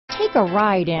Take a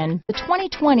ride in the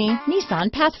 2020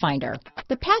 Nissan Pathfinder.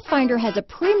 The Pathfinder has a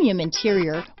premium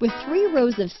interior with 3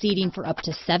 rows of seating for up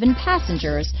to 7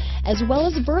 passengers, as well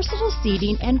as versatile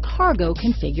seating and cargo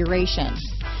configuration.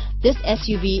 This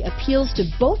SUV appeals to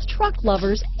both truck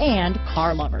lovers and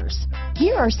car lovers.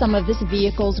 Here are some of this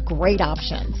vehicle's great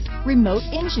options: remote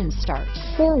engine start,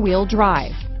 4-wheel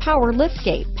drive, power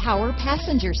liftgate, power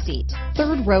passenger seat,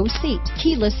 3rd row seat,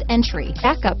 keyless entry,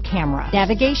 backup camera,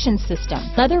 navigation system,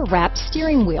 leather-wrapped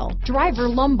steering wheel, driver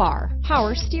lumbar,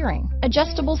 power steering,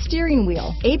 adjustable steering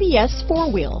wheel, ABS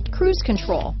 4-wheel, cruise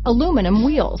control, aluminum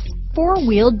wheels,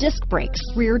 4-wheel disc brakes,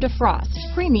 rear defrost,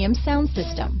 premium sound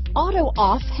system,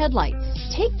 auto-off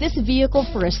headlights. Take this vehicle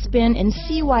for a spin and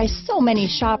see why so many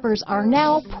shoppers are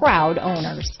now proud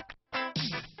owners.